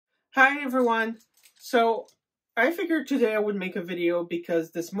Hi everyone! So I figured today I would make a video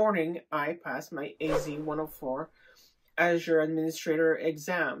because this morning I passed my AZ104 Azure Administrator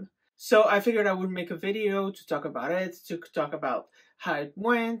exam. So I figured I would make a video to talk about it, to talk about how it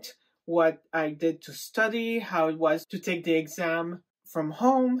went, what I did to study, how it was to take the exam from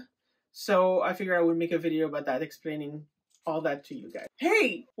home. So I figured I would make a video about that, explaining all that to you guys.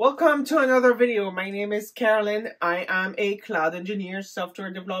 Hey, welcome to another video. My name is Carolyn. I am a cloud engineer,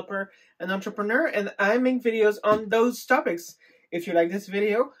 software developer, and entrepreneur, and I make videos on those topics. If you like this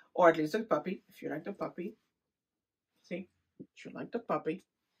video, or at least the puppy, if you like the puppy, see, if you like the puppy,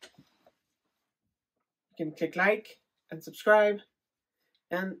 you can click like and subscribe,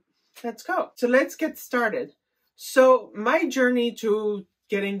 and let's go. So let's get started. So my journey to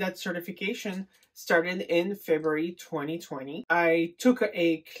getting that certification started in February 2020. I took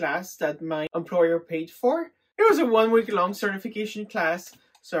a class that my employer paid for. It was a 1 week long certification class.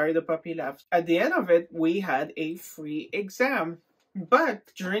 Sorry, the puppy left. At the end of it, we had a free exam.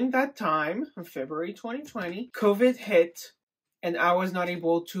 But during that time, in February 2020, COVID hit and I was not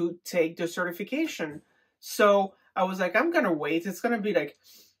able to take the certification. So I was like, I'm gonna wait. It's gonna be like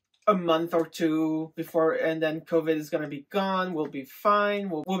a month or two before, and then COVID is gonna be gone. We'll be fine.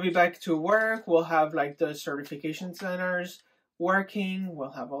 We'll be back to work. We'll have like the certification centers working.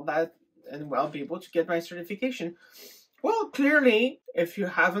 We'll have all that, and I'll be able to get my certification. Well, clearly, if you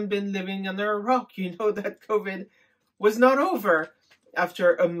haven't been living under a rock, you know that COVID was not over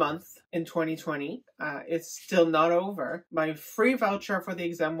after a month in 2020. It's still not over. My free voucher for the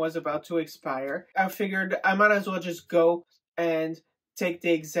exam was about to expire. I figured I might as well just go and take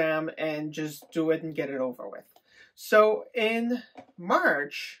the exam and just do it and get it over with. So in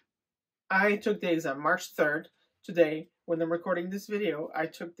March, I took the exam, March 3rd, today, when I'm recording this video, I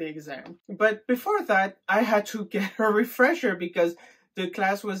took the exam. But before that, I had to get a refresher because the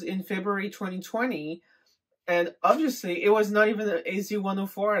class was in February 2020. And obviously, it was not even an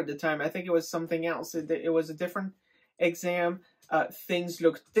AZ104 at the time. I think it was something else. It was a different exam. Things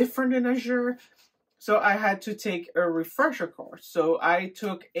looked different in Azure. So I had to take a refresher course. So I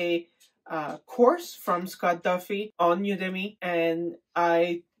took a course from Scott Duffy on Udemy, and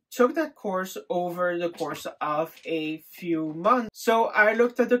I took that course over the course of a few months. So I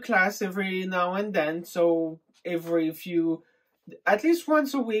looked at the class every now and then. So at least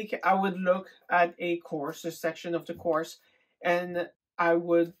once a week, I would look at a course, a section of the course, and I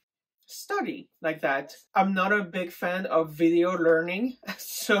would study like that. I'm not a big fan of video learning,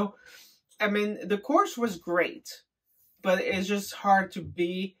 so I mean, the course was great, but it's just hard to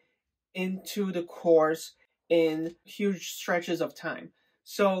be into the course in huge stretches of time.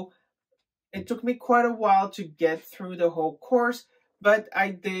 So it took me quite a while to get through the whole course, but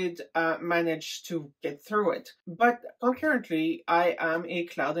I did manage to get through it. But concurrently, I am a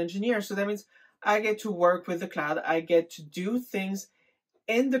cloud engineer, so that means I get to work with the cloud. I get to do things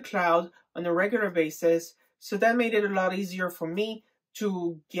in the cloud on a regular basis, so that made it a lot easier for me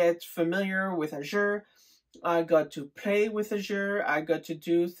to get familiar with Azure. I got to play with Azure. I got to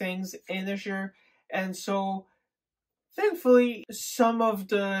do things in Azure. And so, thankfully, some of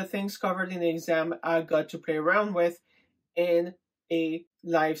the things covered in the exam I got to play around with in a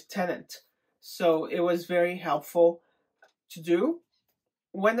live tenant. So it was very helpful to do.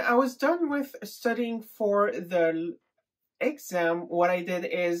 When I was done with studying for the exam, what I did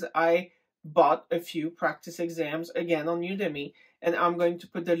is I bought a few practice exams, again on Udemy, and I'm going to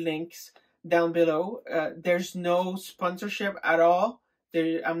put the links down below. There's no sponsorship at all.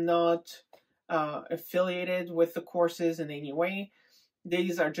 I'm not affiliated with the courses in any way.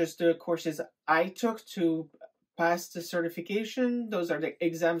 These are just the courses I took to pass the certification. Those are the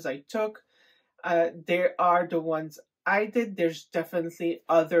exams I took. There are the ones I did. There's definitely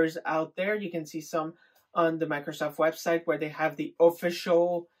others out there. You can see some on the Microsoft website where they have the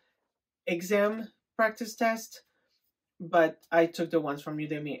official exam practice test, but I took the ones from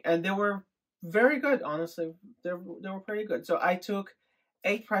Udemy, and they were very good, honestly. They were pretty good. So I took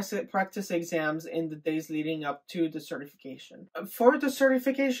 8 practice exams in the days leading up to the certification. For the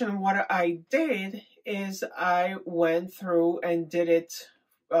certification, what I did is I went through and did it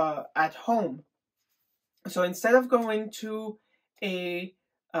at home. So instead of going to a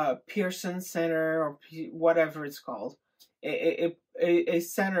Pearson Center or whatever it's called, a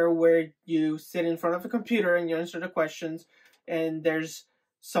center where you sit in front of a computer and you answer the questions and there's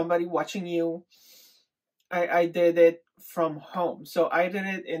somebody watching you, I did it from home. So I did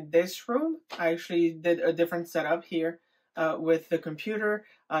it in this room. I actually did a different setup here with the computer.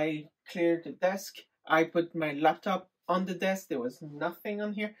 I cleared the desk. I put my laptop on the desk. There was nothing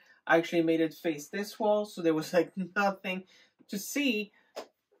on here. I actually made it face this wall, so there was like nothing to see.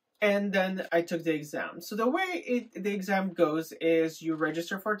 And then I took the exam. So the way the exam goes is you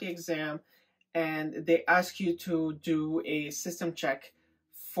register for the exam, and they ask you to do a system check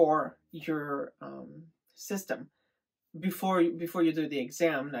for your system before you do the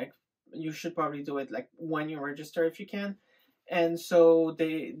exam. Like, you should probably do it like when you register if you can. And so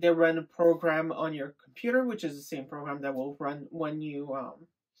they run a program on your computer, which is the same program that will run when you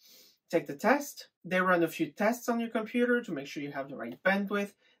take the test. They run a few tests on your computer to make sure you have the right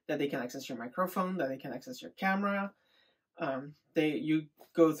bandwidth, that they can access your microphone, that they can access your camera. You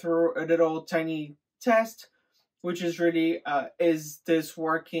go through a little tiny test, which is really, is this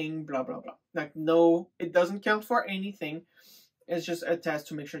working, blah, blah, blah. Like, no, it doesn't count for anything. It's just a test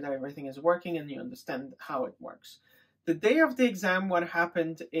to make sure that everything is working and you understand how it works. The day of the exam, what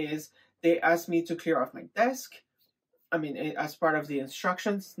happened is they asked me to clear off my desk. I mean, as part of the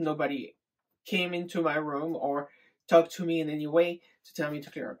instructions, nobody came into my room or talked to me in any way to tell me to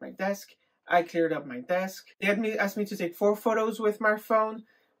clear up my desk. I cleared up my desk. They asked me to take 4 photos with my phone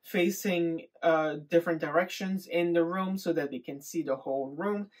facing different directions in the room so that they can see the whole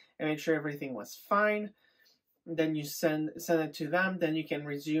room and make sure everything was fine. Then you send it to them. Then you can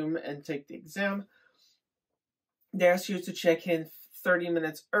resume and take the exam. They asked you to check in 30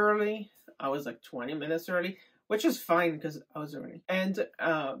 minutes early. I was like 20 minutes early, which is fine because I was early. And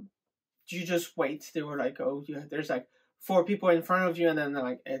you just wait. They were like, oh, yeah, there's like 4 people in front of you, and then they're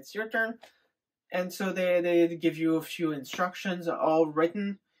like, it's your turn. And so they give you a few instructions, all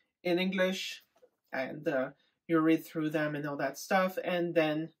written in English, and you read through them and all that stuff, and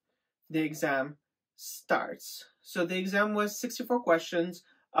then the exam starts. So the exam was 64 questions,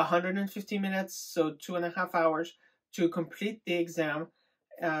 150 minutes, so 2.5 hours to complete the exam.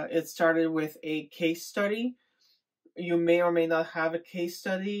 It started with a case study. You may or may not have a case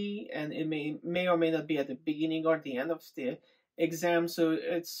study, and it may or may not be at the beginning or the end of the exam. So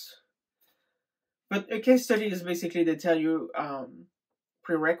but a case study is basically, they tell you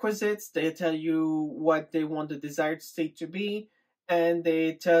prerequisites, they tell you what they want the desired state to be, and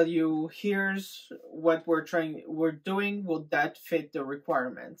they tell you, here's what we're doing, will that fit the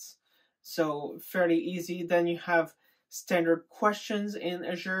requirements? So fairly easy. Then you have standard questions in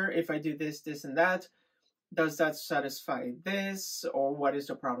Azure. If I do this, this, and that, does that satisfy this? Or what is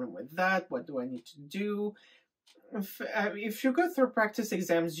the problem with that? What do I need to do? If you go through practice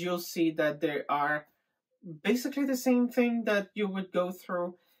exams, you'll see that they are basically the same thing that you would go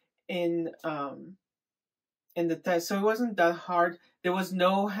through in the test. So it wasn't that hard. There was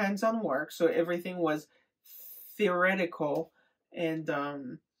no hands-on work, so everything was theoretical, and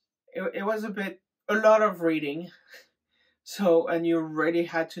it was a lot of reading. So, and you really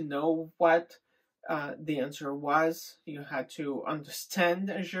had to know what the answer was. You had to understand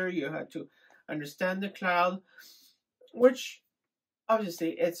Azure. You had to understand the cloud, which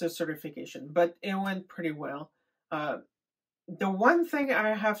obviously it's a certification, but it went pretty well. The one thing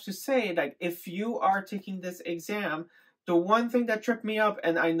I have to say, like, if you are taking this exam, the one thing that tripped me up,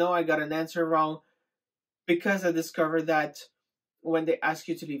 and I know I got an answer wrong because I discovered that when they ask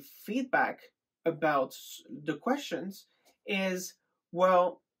you to leave feedback about the questions, is,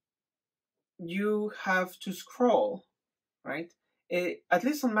 well, you have to scroll, right? At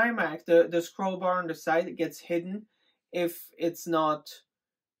least on my Mac, the scroll bar on the side gets hidden if it's not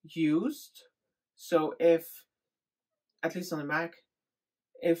used. So if, at least on the Mac,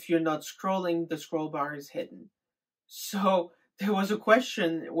 if you're not scrolling, the scroll bar is hidden. So there was a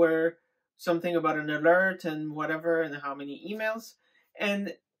question where something about an alert and whatever and how many emails,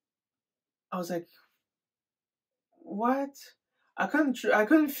 and I was like, what? I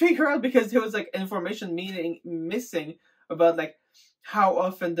couldn't figure out, because there was like information missing about like how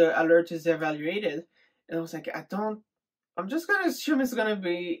often the alert is evaluated, and I was like, I'm just gonna assume it's gonna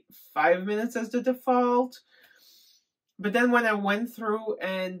be 5 minutes as the default. But then when I went through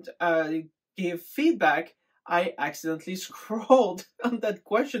and gave feedback, I accidentally scrolled on that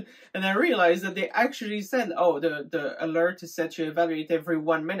question, and I realized that they actually said, oh, the alert is set to evaluate every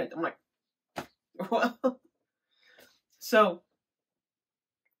 1 minute. I'm like, well, so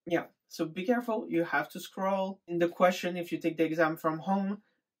yeah, so be careful. You have to scroll. In the question, if you take the exam from home,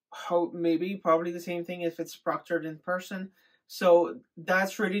 probably the same thing if it's proctored in person. So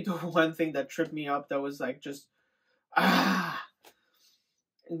that's really the one thing that tripped me up. That was like, just there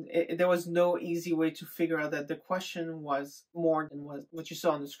was no easy way to figure out that the question was more than what you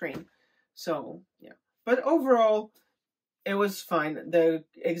saw on the screen. So yeah, but overall, it was fine. The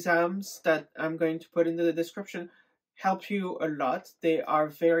exams that I'm going to put into the description help you a lot. They are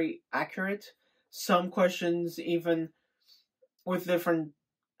very accurate. Some questions, even with different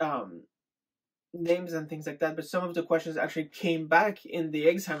names and things like that, but some of the questions actually came back in the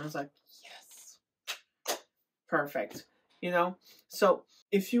exam. I was like, yes, perfect, you know? So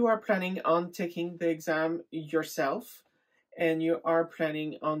if you are planning on taking the exam yourself and you are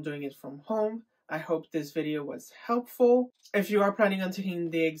planning on doing it from home, I hope this video was helpful. If you are planning on taking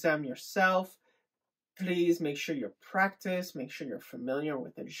the exam yourself, please make sure you practice, make sure you're familiar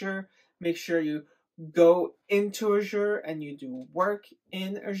with Azure, make sure you go into Azure and you do work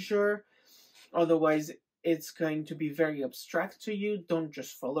in Azure. Otherwise, it's going to be very abstract to you. Don't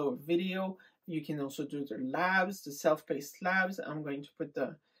just follow a video. You can also do the labs, the self-paced labs. I'm going to put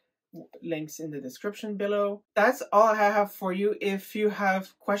the links in the description below. That's all I have for you. If you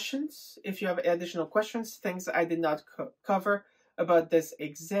have questions, if you have additional questions, things I did not cover about this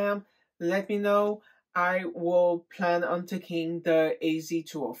exam, let me know. I will plan on taking the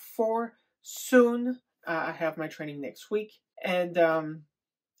AZ204 soon. I have my training next week, and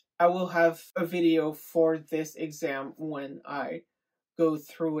I will have a video for this exam when I go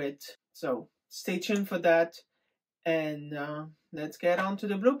through it. So stay tuned for that, and let's get on to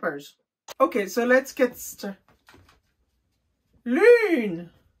the bloopers. Okay, so let's get started. Lune!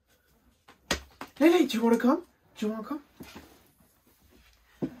 Lily, do you want to come? Do you want to come?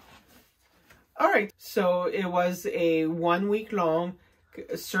 Alright, so it was a 1 week long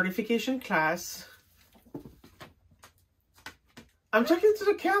certification class. I'm talking to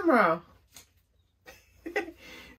the camera.